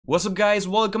What's up guys,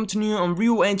 welcome to new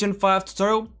Unreal Engine 5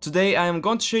 tutorial. Today I am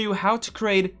going to show you how to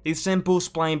create a simple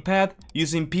spline path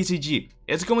using PCG.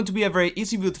 It's going to be a very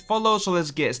easy view to follow, so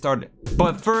let's get started.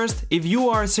 But first, if you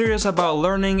are serious about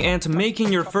learning and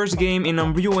making your first game in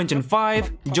Unreal Engine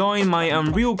 5, join my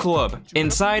Unreal Club.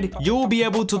 Inside, you will be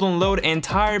able to download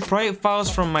entire private files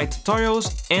from my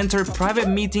tutorials, enter private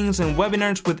meetings and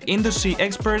webinars with industry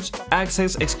experts,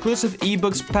 access exclusive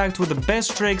ebooks packed with the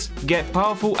best tricks, get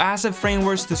powerful asset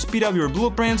frameworks to speed up your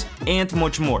blueprints, and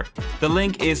much more. The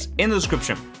link is in the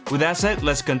description. With that said,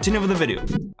 let's continue with the video.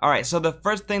 Alright, so the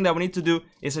first thing that we need to do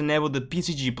is enable the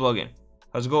PCG plugin.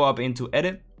 Let's go up into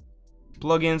Edit,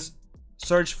 Plugins,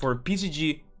 search for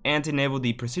PCG, and enable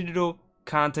the Procedural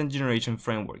Content Generation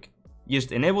Framework.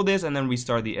 Just enable this and then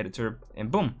restart the editor,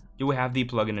 and boom, you will have the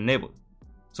plugin enabled.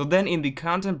 So then in the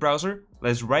content browser,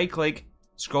 let's right click,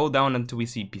 scroll down until we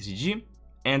see PCG,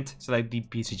 and select the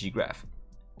PCG graph.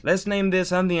 Let's name this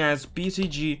something as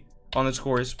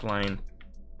PCG_spline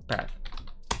path.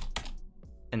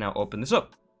 And now open this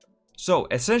up. So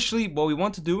essentially what we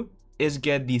want to do is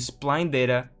get the spline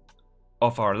data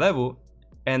of our level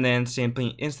and then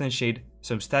simply instantiate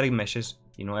some static meshes,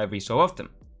 every so often.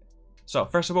 So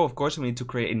first of all, of course, we need to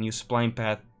create a new spline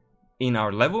path in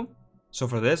our level. So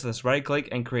for this, let's right click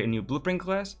and create a new blueprint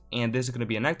class, and this is going to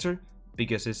be an actor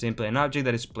because it's simply an object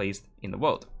that is placed in the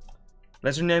world.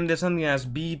 Let's rename this something as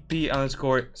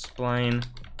BP_spline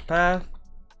path.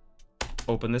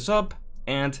 Open this up.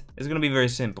 And it's going to be very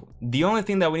simple. The only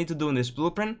thing that we need to do in this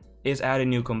blueprint is add a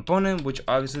new component, which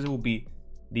obviously will be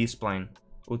the spline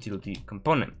utility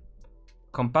component.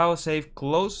 Compile, save,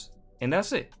 close, and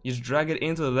that's it. Just drag it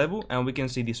into the level and we can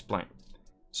see the spline.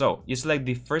 So you select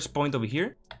the first point over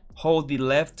here, hold the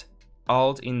left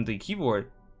alt in the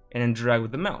keyboard, and then drag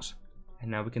with the mouse.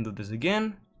 And now we can do this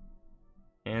again,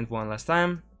 and one last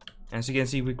time. As you can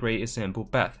see, we create a simple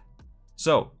path.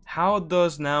 So how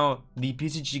does now the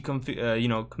PCG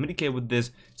communicate with this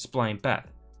spline path?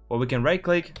 Well, we can right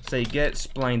click, say get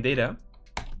spline data,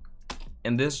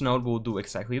 and this node will do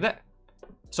exactly that.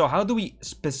 So how do we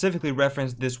specifically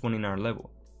reference this one in our level?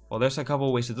 Well, there's a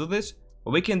couple ways to do this.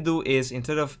 What we can do is,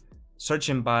 instead of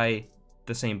searching by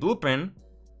the same blueprint,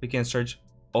 we can search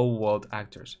all world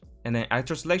actors and then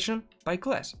actor selection by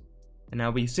class. And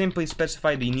now we simply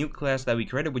specify the new class that we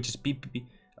created, which is PP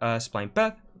spline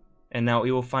path. And now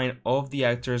it will find all of the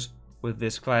actors with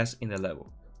this class in the level.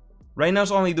 Right now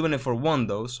it's only doing it for one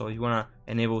though, so if you want to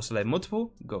enable select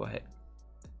multiple, go ahead.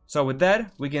 So with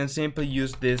that, we can simply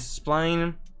use this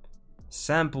spline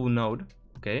sample node,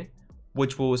 okay,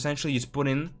 which will essentially just put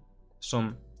in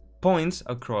some points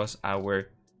across our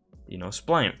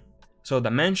spline. So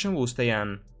dimension will stay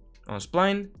on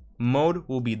spline, mode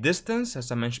will be distance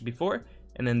as I mentioned before,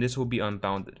 and then this will be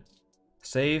unbounded.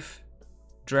 Save.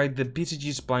 Drag the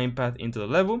PCG spline path into the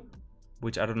level,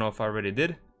 which I don't know if I already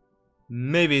did.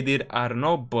 Maybe I did, I don't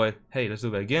know, but hey, let's do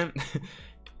that again.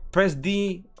 Press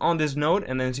D on this node,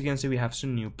 and then as you can see, we have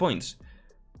some new points,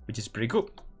 which is pretty cool.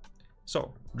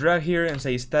 So drag here and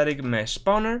say static mesh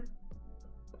spawner.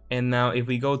 And now if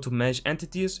we go to mesh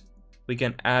entities, we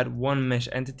can add one mesh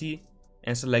entity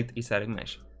and select a static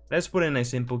mesh. Let's put in a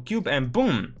simple cube, and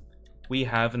boom, we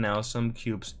have now some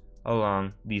cubes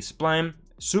along the spline.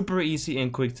 Super easy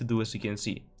and quick to do, as you can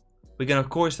see. We can of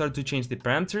course start to change the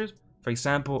parameters. For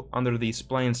example, under the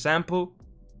spline sample,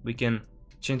 we can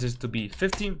change this to be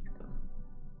 50.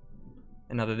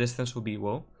 And now the distance will be,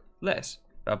 well, less.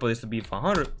 I'll put this to be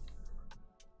 100.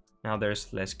 Now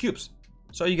there's less cubes.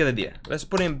 So you get the idea. Let's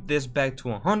put in this back to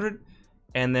 100.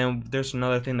 And then there's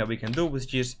another thing that we can do,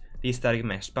 which is the static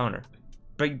mesh spawner.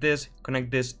 Break this, connect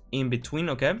this in between,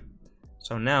 okay?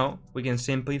 So now we can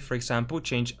simply, for example,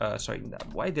 change,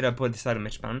 why did I put the static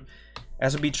mesh spawner?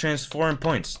 As would be transform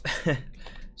points. So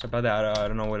about that, I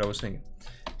don't know what I was thinking.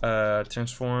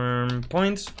 Transform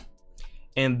points.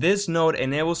 And this node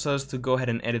enables us to go ahead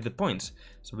and edit the points.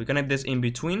 So we connect this in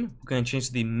between. We're going to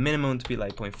change the minimum to be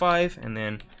like 0.5 and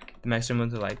then the maximum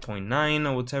to like 0.9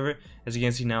 or whatever. As you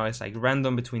can see now, it's like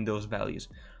random between those values.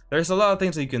 There's a lot of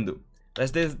things that you can do. Let's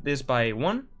do this by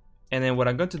 1. And then what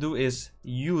I'm going to do is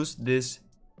use this,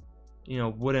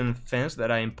 wooden fence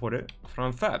that I imported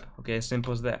from Fab. Okay, as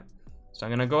simple as that. So I'm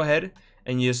going to go ahead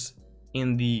and use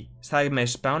in the static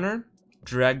mesh spawner,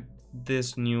 drag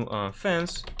this new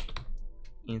fence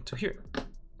into here.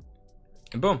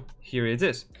 And boom, here it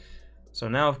is. So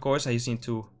now, of course, I just need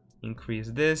to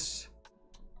increase this.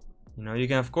 You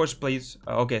can, of course, place...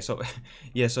 okay, so,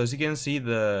 yeah, so as you can see,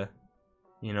 the,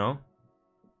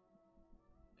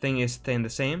 thing is staying the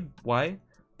same. Why?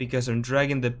 Because I'm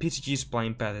dragging the PCG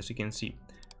spline path, as you can see.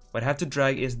 What I have to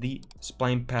drag is the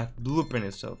spline path blueprint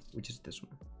itself, which is this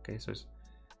one. Okay, so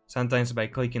sometimes by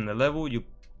clicking the level, you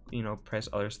know, press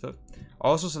other stuff.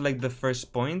 Also select the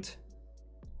first point,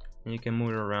 and you can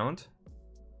move it around.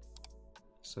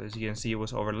 So as you can see, it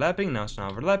was overlapping. Now it's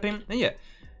not overlapping. And yeah,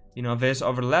 you know, if there's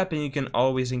overlapping, you can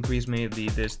always increase maybe the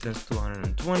distance to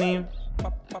 120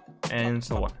 and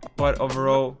so on. But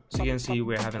overall, as you can see,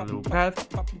 we're having a little path,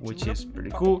 which is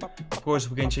pretty cool. Of course,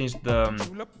 we can change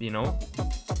the, you know,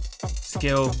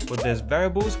 scale with these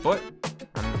variables, but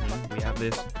we have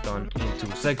this done in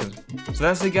 2 seconds. So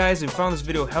that's it, guys. If you found this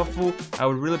video helpful, I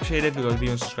would really appreciate it if you guys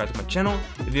video and subscribe to my channel.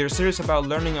 If you're serious about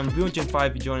learning Unreal Engine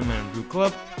 5, you join my Unreal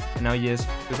Club. And now, yes,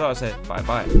 with that said, bye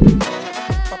bye.